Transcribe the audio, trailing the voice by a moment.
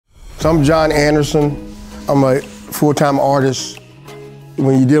So I'm Jahn Anderson. I'm a full-time artist.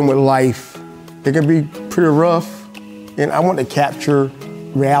 When you're dealing with life, it can be pretty rough, and I want to capture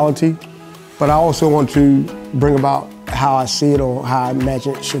reality, but I also want to bring about how I see it or how I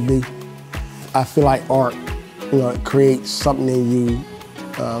imagine it should be. I feel like art, it creates something in you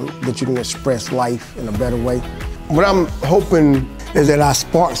that you can express life in a better way. What I'm hoping is that I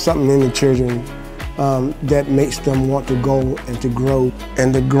spark something in the children that makes them want to go and to grow.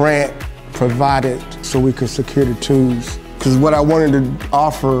 And the grant provided so we could secure the tools. Because what I wanted to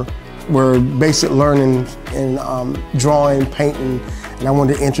offer were basic learning in drawing, painting, and I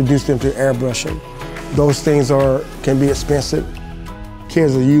wanted to introduce them to airbrushing. Those things can be expensive.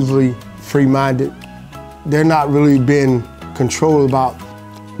 Kids are usually free-minded. They're not really being controlled about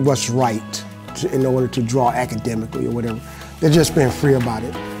what's right in order to draw academically or whatever. They're just being free about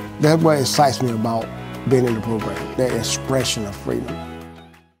it. That's what excites me about being in the program, that expression of freedom.